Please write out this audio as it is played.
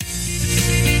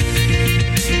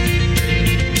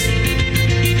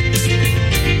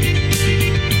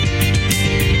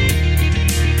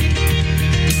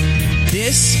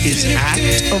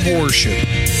of Worship,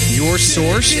 your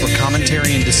source for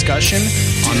commentary and discussion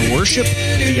on worship,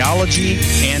 theology,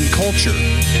 and culture.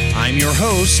 I'm your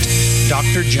host,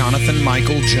 Dr. Jonathan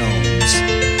Michael Jones.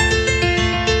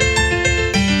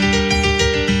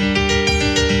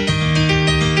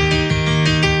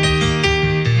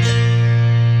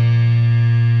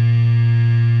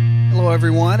 Hello,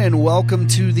 everyone, and welcome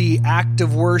to the Act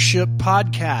of Worship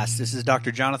podcast. This is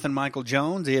Dr. Jonathan Michael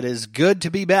Jones. It is good to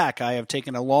be back. I have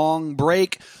taken a long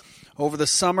break over the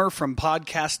summer from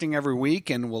podcasting every week,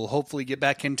 and we'll hopefully get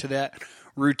back into that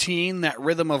routine, that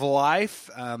rhythm of life.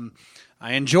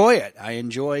 I enjoy it. I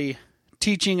enjoy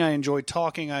teaching. I enjoy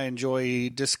talking. I enjoy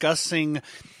discussing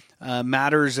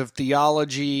matters of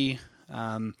theology,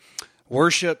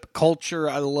 worship, culture.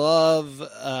 I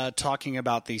love talking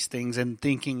about these things and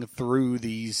thinking through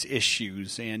these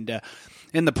issues. And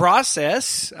in the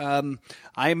process,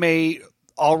 I may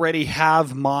already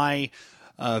have my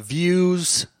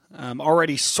views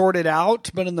already sorted out,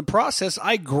 but in the process,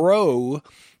 I grow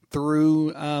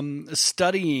through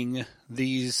studying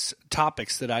these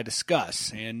topics that I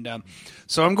discuss. And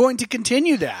so I'm going to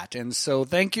continue that. And so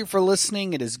thank you for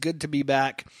listening. It is good to be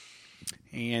back.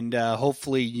 And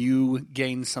hopefully you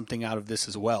gain something out of this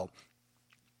as well.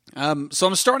 So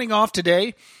I'm starting off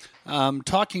today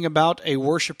talking about a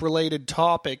worship-related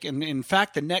topic. And in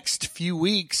fact, the next few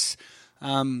weeks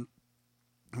will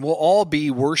all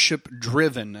be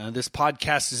worship-driven. This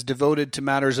podcast is devoted to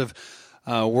matters of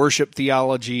worship,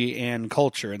 theology, and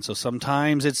culture. And so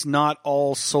sometimes it's not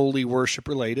all solely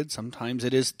worship-related. Sometimes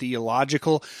it is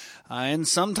theological, and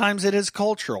sometimes it is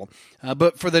cultural.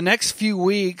 But for the next few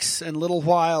weeks and little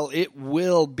while, it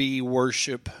will be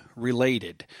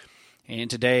worship-related. And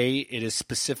today it is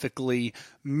specifically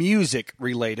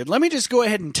music-related. Let me just go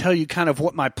ahead and tell you kind of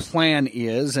what my plan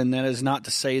is, and that is not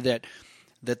to say that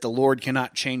the Lord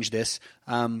cannot change this.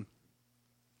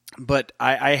 But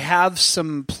I have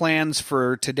some plans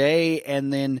for today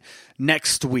and then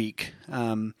next week,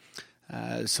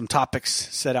 some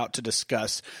topics set out to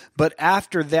discuss. But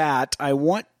after that, I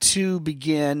want to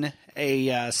begin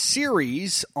a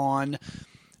series on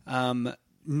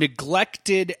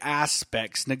neglected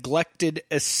aspects, neglected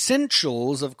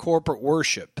essentials of corporate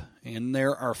worship. And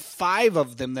there are 5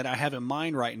 of them that I have in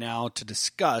mind right now to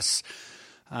discuss.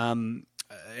 And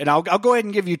I'll go ahead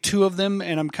and give you 2 of them,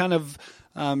 and I'm kind of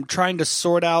trying to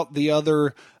sort out the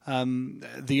other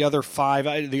 5, the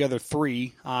other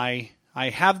 3. I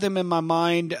have them in my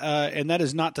mind, and that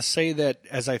is not to say that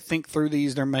as I think through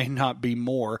these, there may not be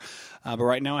more. But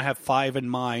right now I have 5 in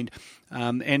mind.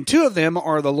 And 2 of them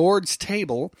are the Lord's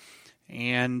Table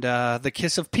and the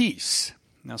Kiss of Peace.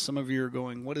 Now, some of you are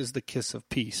going, what is the Kiss of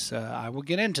Peace? I will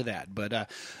get into that, but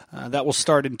that will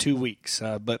start in 2 weeks.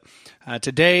 But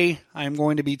today, I'm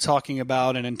going to be talking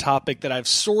about a topic that I've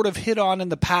sort of hit on in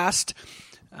the past,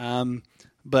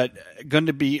 but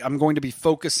I'm going to be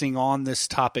focusing on this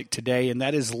topic today, and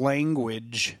that is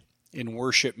language in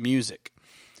worship music.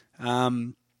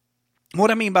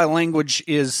 What I mean by language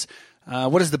is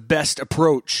what is the best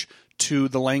approach to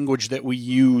the language that we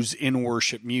use in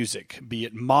worship music, be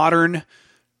it modern,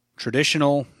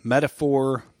 traditional,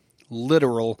 metaphor,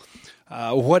 literal,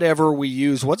 whatever we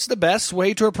use. What's the best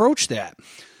way to approach that?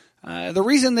 The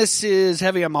reason this is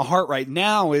heavy on my heart right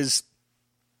now is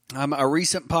a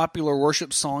recent popular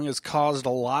worship song has caused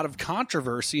a lot of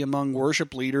controversy among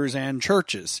worship leaders and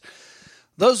churches.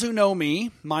 Those who know me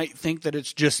might think that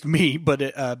it's just me,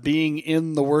 but being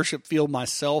in the worship field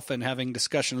myself and having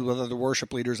discussions with other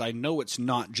worship leaders, I know it's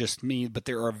not just me, but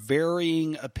there are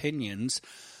varying opinions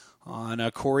on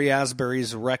Corey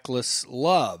Asbury's Reckless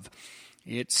Love.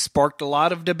 It sparked a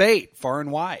lot of debate far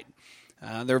and wide.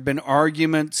 There have been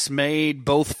arguments made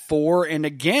both for and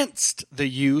against the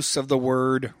use of the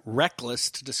word reckless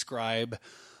to describe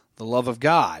the love of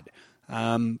God.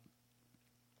 I've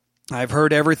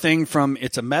heard everything from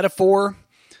it's a metaphor.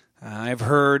 I've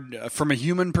heard from a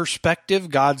human perspective,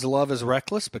 God's love is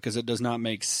reckless because it does not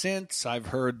make sense. I've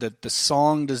heard that the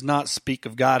song does not speak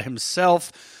of God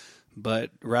himself,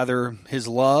 but rather his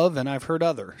love, and I've heard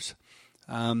others.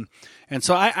 And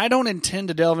so I don't intend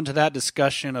to delve into that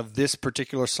discussion of this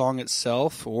particular song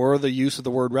itself or the use of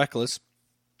the word reckless.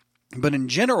 But in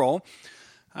general,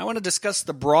 I want to discuss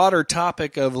the broader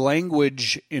topic of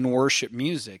language in worship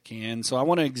music. And so I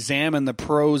want to examine the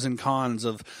pros and cons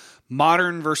of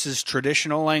modern versus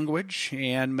traditional language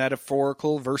and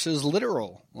metaphorical versus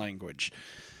literal language.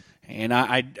 And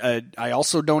I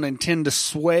also don't intend to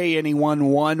sway anyone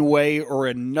one way or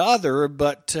another,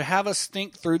 but to have us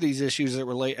think through these issues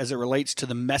as it relates to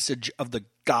the message of the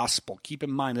gospel. Keep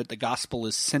in mind that the gospel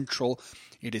is central.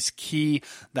 It is key.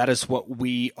 That is what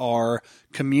we are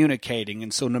communicating.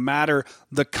 And so no matter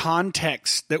the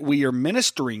context that we are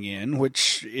ministering in,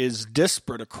 which is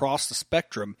disparate across the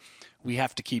spectrum, we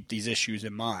have to keep these issues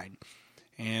in mind.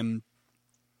 And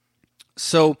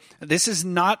so this is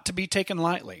not to be taken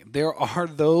lightly. There are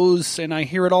those, and I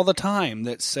hear it all the time,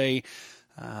 that say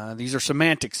these are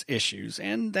semantics issues,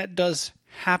 and that does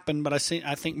happen, but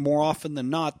I think more often than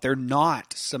not, they're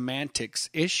not semantics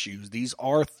issues. These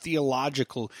are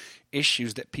theological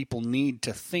issues that people need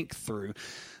to think through.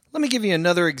 Let me give you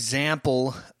another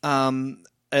example.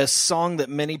 A song that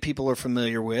many people are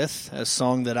familiar with, a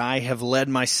song that I have led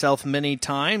myself many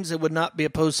times, and would not be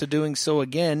opposed to doing so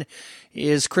again,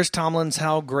 is Chris Tomlin's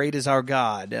How Great Is Our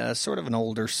God. Sort of an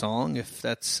older song, if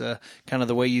that's kind of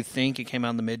the way you think. It came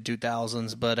out in the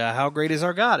mid-2000s, but How Great Is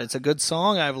Our God. It's a good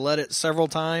song. I've led it several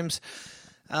times.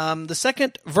 The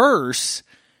second verse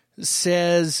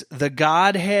says, the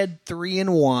Godhead 3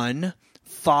 in 1,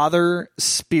 Father,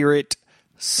 Spirit,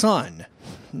 Son.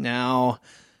 Now,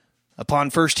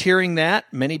 upon first hearing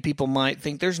that, many people might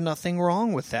think there's nothing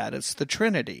wrong with that. It's the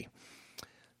Trinity.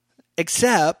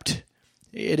 Except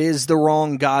it is the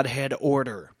wrong Godhead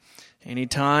order.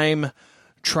 Anytime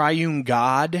triune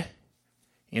God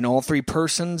in all three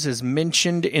persons is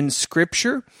mentioned in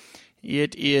Scripture,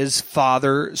 it is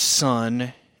Father,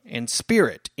 Son, and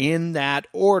Spirit in that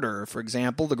order. For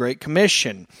example, the Great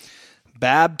Commission.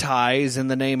 Baptize in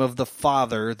the name of the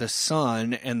Father, the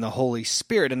Son, and the Holy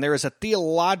Spirit. And there is a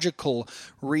theological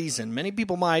reason. Many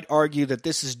people might argue that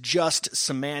this is just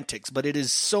semantics, but it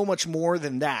is so much more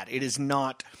than that. It is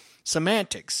not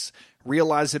semantics.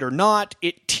 Realize it or not,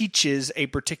 it teaches a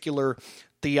particular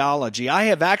theology. I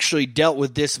have actually dealt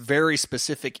with this very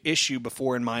specific issue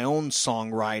before in my own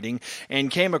songwriting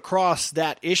and came across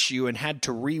that issue and had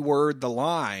to reword the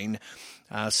line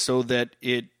so that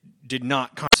it did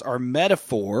not constitute our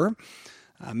metaphor,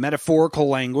 metaphorical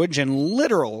language, and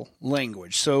literal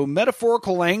language. So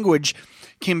metaphorical language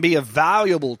can be a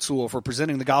valuable tool for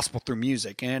presenting the gospel through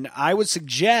music. And I would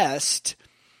suggest,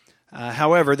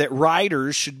 however, that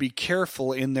writers should be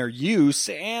careful in their use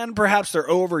and perhaps their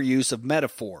overuse of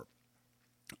metaphor.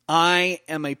 I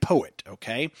am a poet,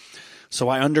 okay? So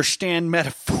I understand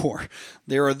metaphor.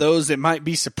 There are those that might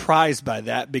be surprised by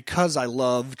that because I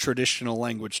love traditional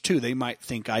language too. They might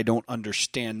think I don't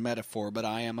understand metaphor, but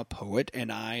I am a poet and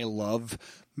I love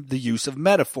the use of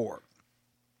metaphor.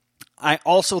 I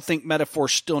also think metaphor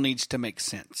still needs to make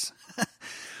sense.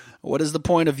 What is the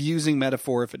point of using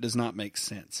metaphor if it does not make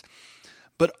sense?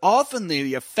 But often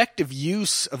the effective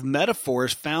use of metaphor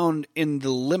is found in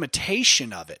the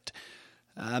limitation of it.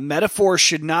 Metaphor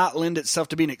should not lend itself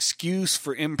to be an excuse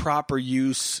for improper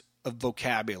use of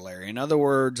vocabulary. In other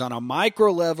words, on a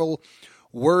micro level,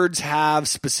 words have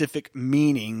specific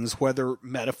meanings, whether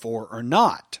metaphor or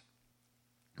not.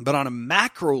 But on a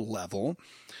macro level,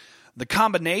 the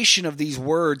combination of these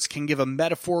words can give a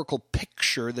metaphorical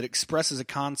picture that expresses a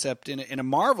concept in a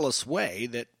marvelous way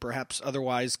that perhaps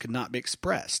otherwise could not be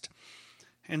expressed.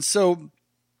 And so,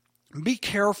 be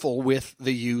careful with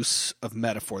the use of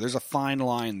metaphor. There's a fine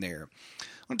line there.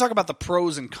 I'm going to talk about the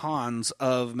pros and cons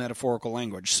of metaphorical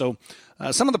language. So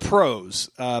some of the pros.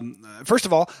 First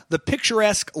of all, the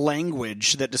picturesque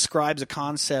language that describes a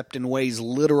concept in ways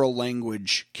literal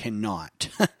language cannot.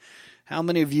 How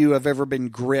many of you have ever been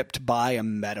gripped by a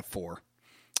metaphor?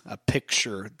 A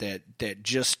picture that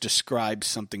just describes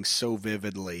something so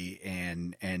vividly,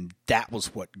 and that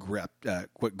was what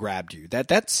grabbed you.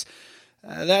 That's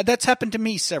happened to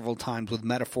me several times with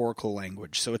metaphorical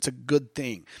language, so it's a good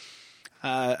thing.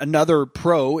 Another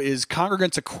pro is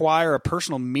congregants acquire a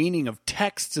personal meaning of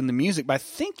texts in the music by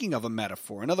thinking of a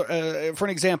metaphor. For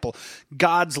an example,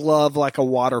 God's love like a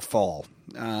waterfall,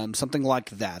 something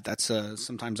like that. That's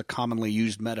sometimes a commonly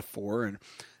used metaphor, and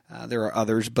there are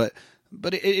others, but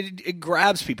it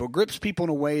grabs people, grips people in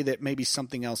a way that maybe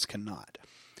something else cannot.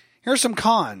 Here are some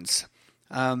cons.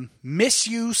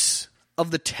 Misuse of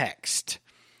the text.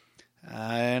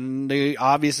 And the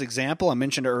obvious example I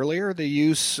mentioned earlier, the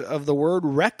use of the word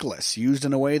reckless, used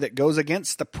in a way that goes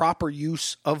against the proper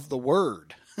use of the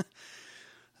word.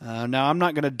 Now, I'm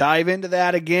not going to dive into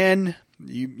that again.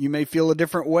 You may feel a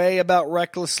different way about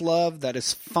reckless love. That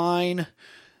is fine.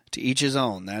 To each his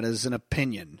own. That is an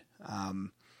opinion.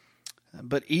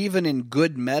 But even in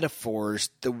good metaphors,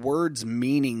 the word's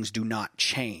meanings do not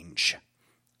change.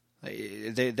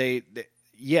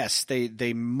 yes,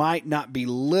 they might not be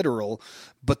literal,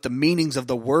 but the meanings of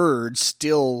the words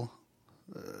still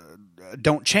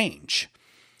don't change.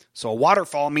 So a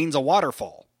waterfall means a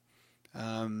waterfall.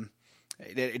 The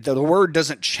word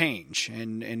doesn't change.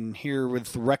 And here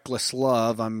with reckless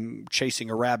love, I'm chasing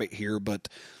a rabbit here, but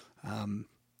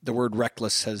the word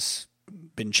reckless has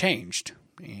been changed.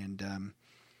 And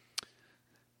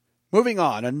moving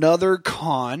on, another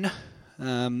con.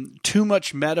 Too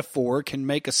much metaphor can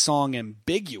make a song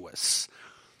ambiguous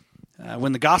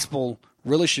when the gospel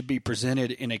really should be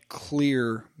presented in a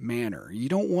clear manner. You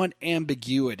don't want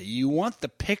ambiguity. You want the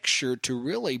picture to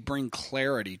really bring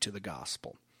clarity to the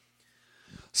gospel.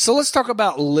 So let's talk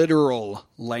about literal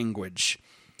language.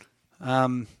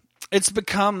 It's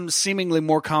become seemingly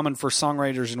more common for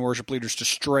songwriters and worship leaders to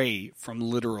stray from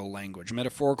literal language.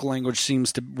 Metaphorical language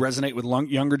seems to resonate with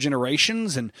younger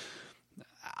generations, and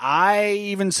I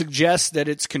even suggest that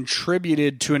it's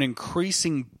contributed to an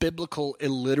increasing biblical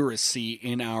illiteracy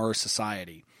in our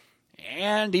society,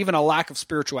 and even a lack of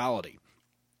spirituality.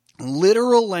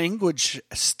 Literal language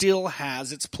still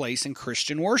has its place in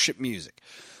Christian worship music.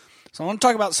 So I want to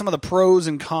talk about some of the pros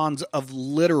and cons of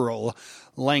literal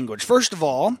language. First of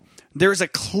all, there's a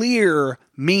clear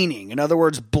meaning. In other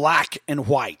words, black and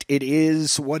white. It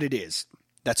is what it is.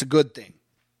 That's a good thing.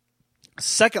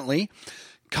 Secondly,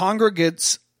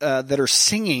 congregates that are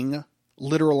singing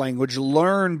literal language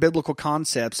learn biblical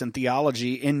concepts and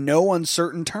theology in no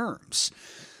uncertain terms.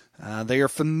 They are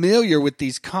familiar with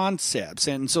these concepts.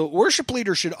 And so worship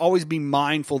leaders should always be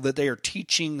mindful that they are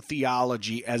teaching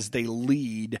theology as they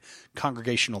lead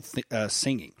congregational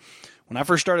singing. When I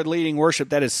first started leading worship,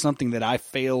 that is something that I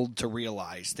failed to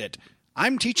realize, that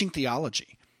I'm teaching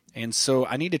theology. And so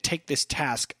I need to take this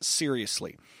task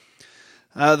seriously.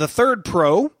 The third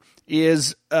pro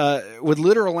is with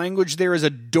literal language, there is a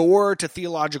door to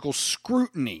theological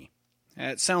scrutiny.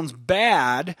 It sounds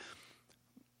bad,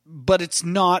 but it's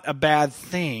not a bad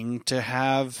thing to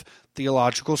have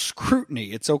theological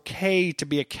scrutiny. It's okay to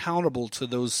be accountable to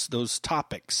those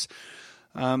topics.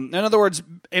 In other words,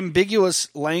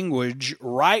 ambiguous language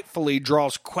rightfully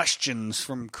draws questions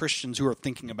from Christians who are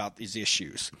thinking about these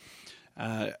issues.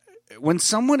 When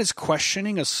someone is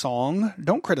questioning a song,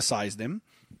 don't criticize them.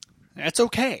 That's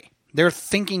okay. They're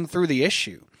thinking through the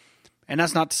issue. And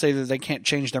that's not to say that they can't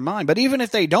change their mind. But even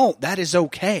if they don't, that is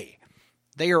okay.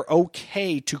 They are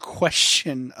okay to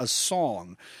question a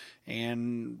song.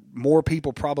 And more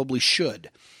people probably should.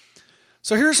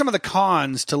 So here are some of the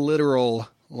cons to literal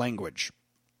language.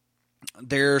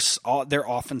 There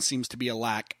often seems to be a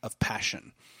lack of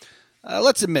passion.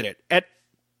 Let's admit it. At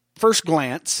first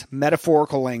glance,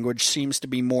 metaphorical language seems to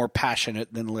be more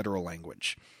passionate than literal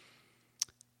language.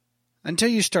 Until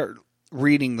you start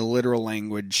reading the literal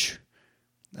language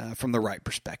from the right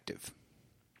perspective.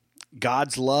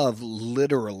 God's love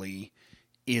literally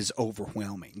is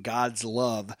overwhelming. God's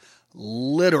love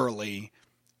literally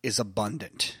is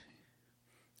abundant.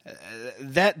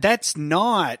 That's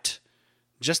not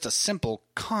just a simple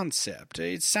concept.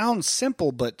 It sounds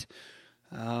simple, but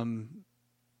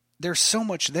there's so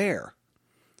much there.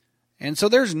 And so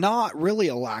there's not really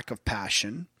a lack of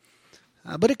passion,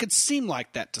 but it could seem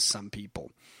like that to some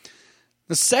people.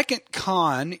 The second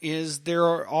con is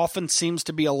there often seems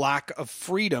to be a lack of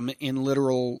freedom in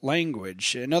literal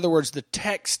language. In other words, the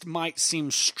text might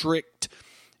seem strict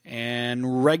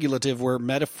and regulative where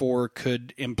metaphor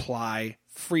could imply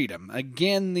freedom.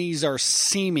 Again, these are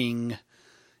seeming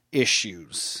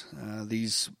issues.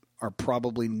 These are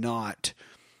probably not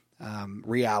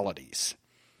realities.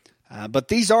 But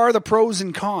these are the pros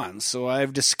and cons. So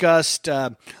I've discussed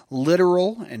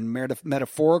literal and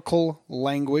metaphorical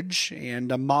language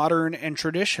and modern and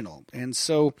traditional. And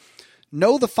so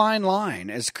know the fine line.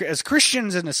 As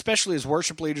Christians and especially as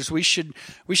worship leaders, we should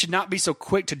not be so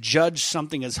quick to judge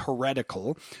something as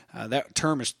heretical. That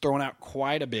term is thrown out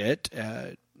quite a bit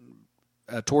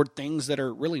toward things that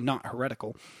are really not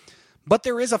heretical. But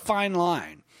there is a fine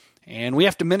line. And we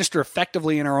have to minister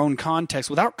effectively in our own context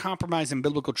without compromising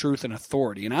biblical truth and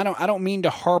authority. And I don't mean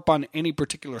to harp on any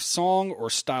particular song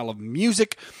or style of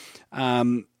music,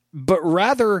 but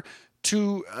rather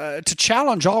to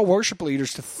challenge all worship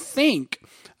leaders to think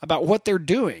about what they're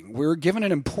doing. We're given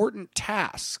an important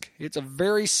task. It's a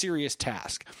very serious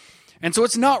task. And so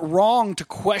it's not wrong to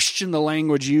question the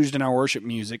language used in our worship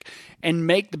music and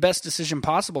make the best decision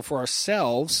possible for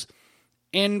ourselves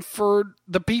and for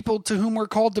the people to whom we're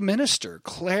called to minister.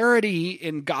 Clarity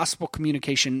in gospel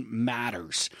communication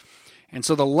matters. And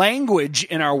so the language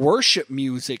in our worship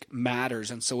music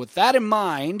matters. And so with that in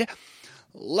mind,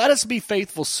 let us be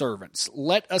faithful servants.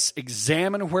 Let us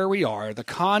examine where we are, the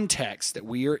context that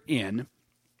we are in,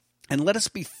 And let us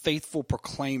be faithful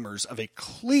proclaimers of a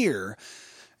clear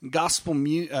gospel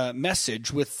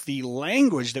message with the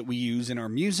language that we use in our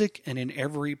music and in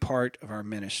every part of our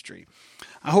ministry.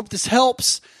 I hope this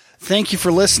helps. Thank you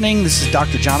for listening. This is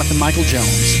Dr. Jonathan Michael Jones.